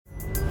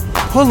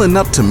Pulling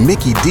up to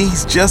Mickey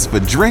D's just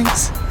for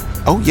drinks?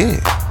 Oh yeah,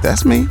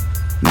 that's me.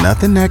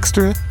 Nothing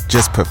extra,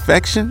 just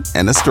perfection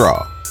and a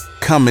straw.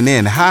 Coming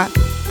in hot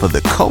for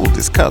the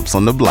coldest cups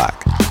on the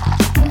block.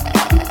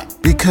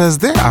 Because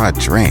there are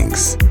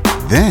drinks.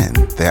 Then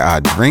there are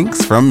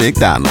drinks from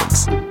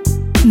McDonald's.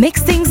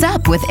 Mix things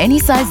up with any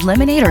size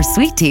lemonade or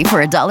sweet tea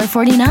for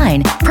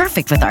 $1.49.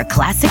 Perfect with our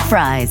classic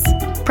fries.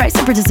 Price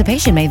and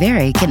participation may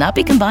vary. Cannot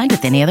be combined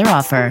with any other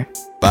offer.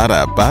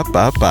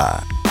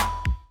 Ba-da-ba-ba-ba.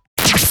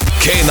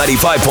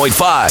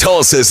 K95.5,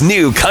 Tulsa's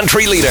new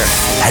country leader.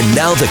 And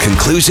now the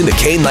conclusion to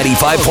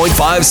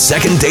K95.5's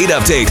second date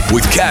update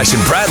with Cash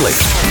and Bradley.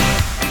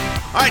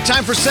 All right,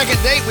 time for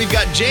second date. We've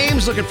got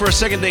James looking for a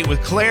second date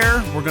with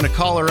Claire. We're going to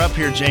call her up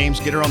here, James,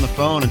 get her on the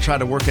phone and try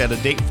to work out a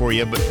date for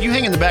you. But you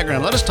hang in the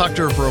background. Let us talk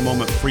to her for a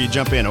moment before you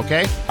jump in,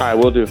 okay? All right,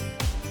 we'll do.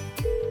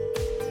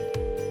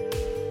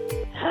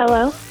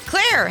 Hello?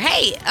 Claire,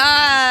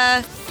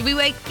 hey, did we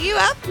wake you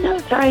up? No,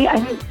 sorry.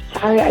 I'm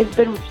sorry. I've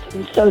been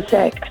so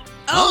sick.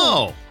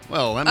 Oh,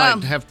 well, that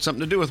might have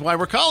something to do with why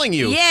we're calling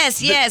you.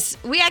 Yes.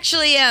 We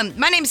actually,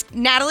 my name's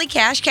Natalie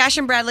Cash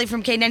and Bradley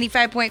from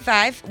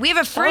K95.5. We have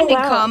a friend in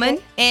common,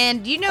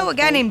 and you know a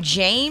guy named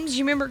James?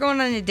 You remember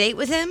going on a date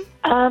with him?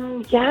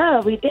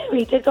 Yeah, we did.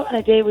 We did go on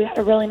a date. We had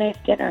a really nice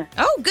dinner.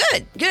 Oh,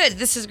 good.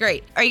 This is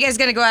great. Are you guys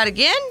going to go out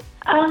again?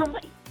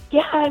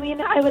 Yeah, I mean,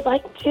 I would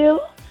like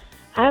to.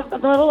 I'm a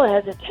little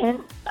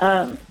hesitant.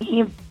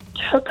 He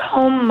took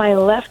home my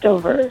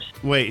leftovers.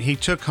 Wait, he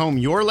took home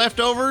your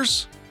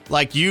leftovers?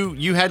 Like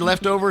you had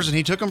leftovers and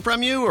he took them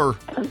from you, or?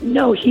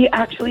 No, he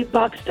actually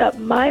boxed up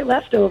my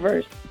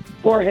leftovers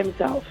for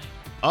himself.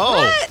 Oh.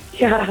 What?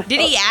 Yeah.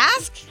 Did he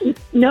ask?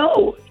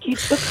 No, he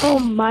took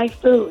home my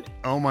food.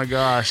 Oh my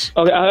gosh.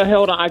 Okay,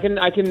 hold on. I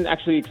can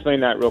actually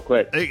explain that real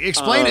quick.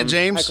 Explain it,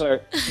 James. Hi,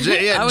 Claire.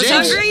 I was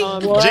James,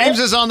 hungry. James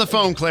is on the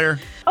phone, Claire.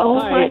 Oh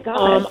Hi. my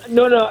God.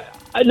 No.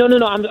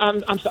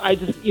 I'm sorry. I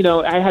just,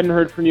 I hadn't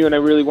heard from you, and I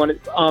really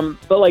wanted.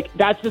 But like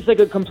that's just like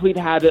a complete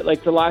habit.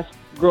 Like the last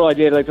girl I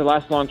dated, like the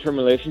last long-term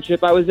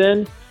relationship I was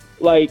in,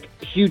 like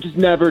she just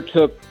never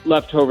took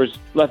leftovers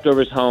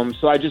home.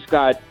 So I just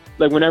got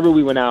like whenever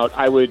we went out,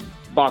 I would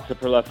box up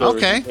her leftovers.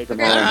 Okay. And take them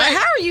But home.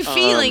 how are you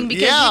feeling?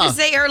 Because you just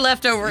ate her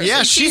leftovers. Yeah,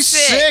 and she's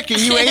sick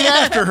and you ate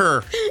after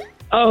her.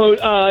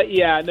 Oh,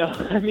 yeah, no.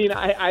 I mean,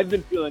 I've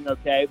been feeling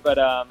okay, but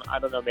I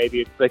don't know.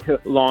 Maybe it's like a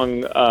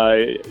long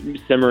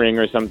simmering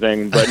or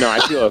something. But no,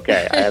 I feel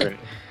okay. I haven't.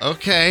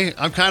 Okay,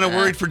 I'm kind of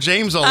worried for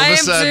James all of a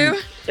sudden.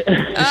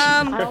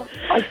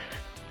 I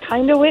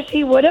kind of wish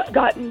he would have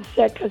gotten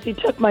sick because he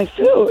took my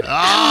food.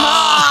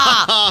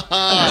 Yeah.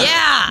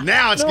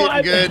 Now it's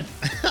getting good.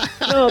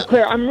 No,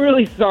 Claire, I'm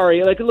really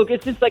sorry. Like, look,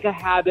 it's just like a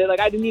habit. Like,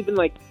 I didn't even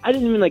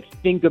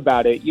think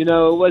about it. You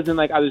know, it wasn't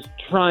like I was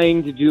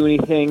trying to do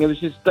anything. It was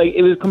just like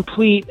it was a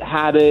complete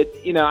habit.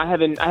 You know, I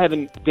haven't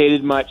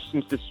dated much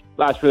since this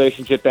last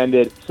relationship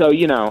ended. So,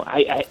 you know,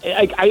 I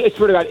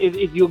swear to God,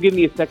 if you'll give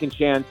me a second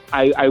chance,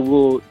 I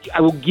will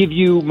give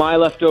you my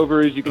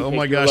leftovers. You can. Oh take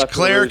my your gosh, leftovers.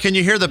 Claire, can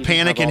you hear the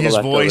panic in his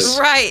voice?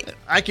 Right.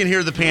 I can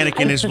hear the panic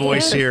in his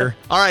voice here.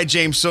 All right,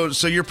 James.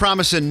 So you're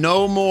promising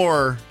no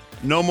more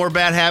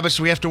bad habits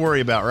we have to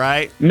worry about,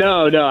 right?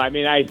 No. I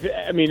mean,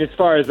 as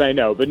far as I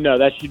know, but no,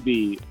 that should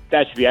be.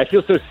 I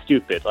feel so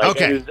stupid. Like,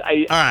 Okay. All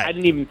right. I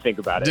didn't even think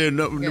about it. Dude,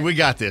 no, we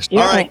got this.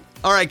 Yeah.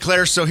 All right,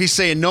 Claire. So he's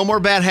saying no more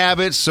bad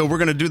habits. So we're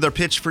going to do the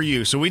pitch for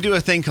you. So we do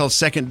a thing called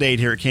second date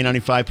here at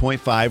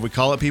K95.5. We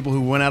call it people who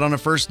went out on a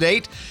first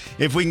date.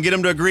 If we can get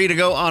them to agree to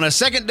go on a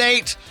second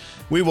date,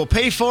 we will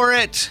pay for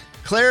it.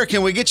 Claire,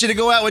 can we get you to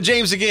go out with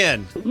James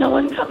again? No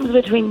one comes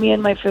between me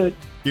and my food.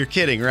 You're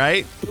kidding,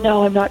 right?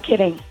 No, I'm not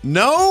kidding.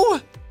 No?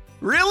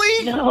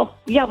 Really? No.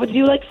 Yeah, would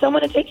you like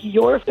someone to take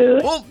your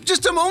food? Well,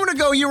 just a moment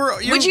ago you were...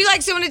 Would you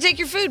like someone to take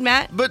your food,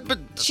 Matt? But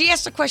She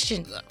asked a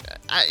question.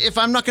 if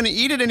I'm not going to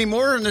eat it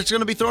anymore and it's going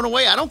to be thrown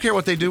away, I don't care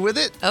what they do with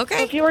it.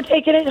 Okay. If you were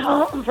taking it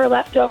home for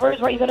leftovers,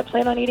 weren't you going to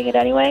plan on eating it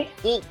anyway?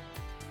 Well,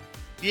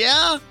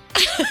 yeah.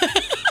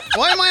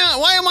 Why am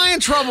I in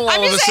trouble all I'm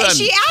of a just saying,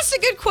 sudden? she asked a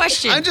good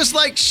question. I'm just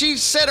like she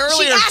said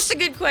earlier. She asked a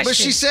good question. But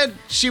she said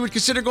she would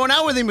consider going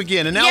out with him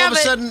again, and now Yeah, all of a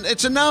but- sudden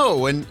it's a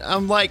no. And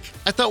I'm like,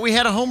 I thought we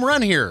had a home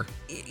run here.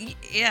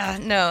 Yeah,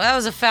 no, that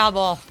was a foul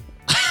ball.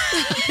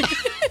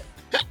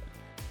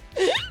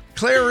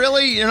 Claire,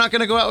 really? You're not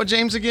going to go out with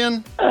James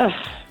again?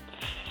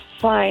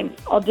 Fine.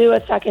 I'll do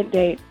a second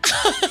date.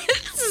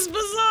 This is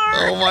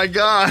bizarre. Oh my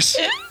gosh.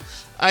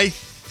 I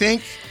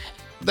think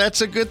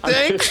that's a good I'm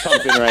thing. fist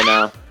pumping right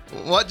now.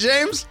 What,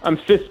 James? I'm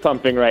fist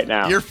pumping right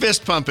now. You're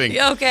fist pumping.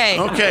 Okay.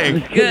 Okay.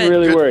 Good.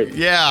 really Good. worried.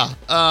 Yeah.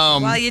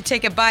 While you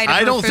take a bite of I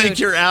her don't food. think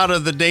you're out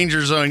of the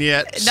danger zone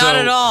yet. Not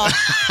at all.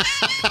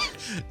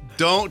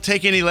 Don't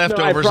take any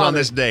leftovers on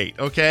promise. this date,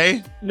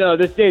 okay? No,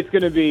 this date's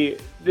gonna be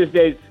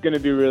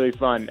really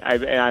fun.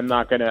 I'm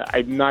not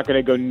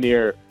gonna go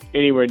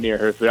anywhere near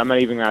her food. I'm not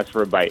even gonna ask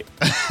for a bite.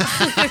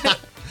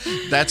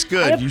 That's I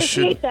good. You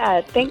should. appreciate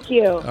that. Thank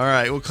you. All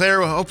right. Well,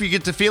 Claire, I hope you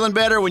get to feeling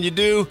better. When you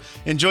do,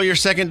 enjoy your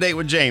second date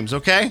with James,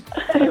 okay?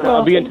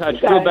 I'll be in touch.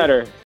 Feel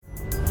better.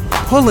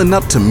 Pulling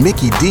up to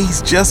Mickey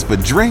D's just for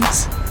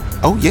drinks?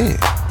 Oh yeah,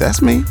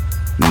 that's me.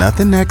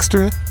 Nothing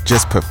extra,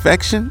 just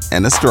perfection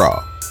and a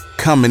straw.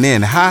 Coming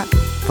in hot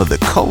for the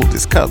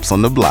coldest cups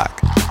on the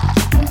block.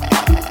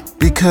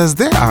 Because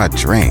there are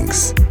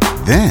drinks.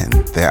 Then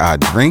there are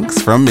drinks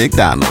from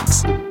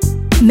McDonald's.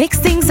 Mix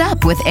things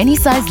up with any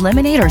size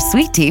lemonade or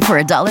sweet tea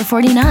for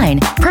 $1.49.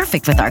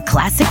 Perfect with our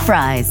classic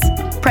fries.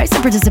 Price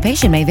and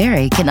participation may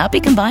vary. Cannot be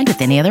combined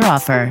with any other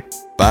offer.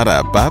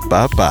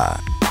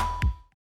 Ba-da-ba-ba-ba.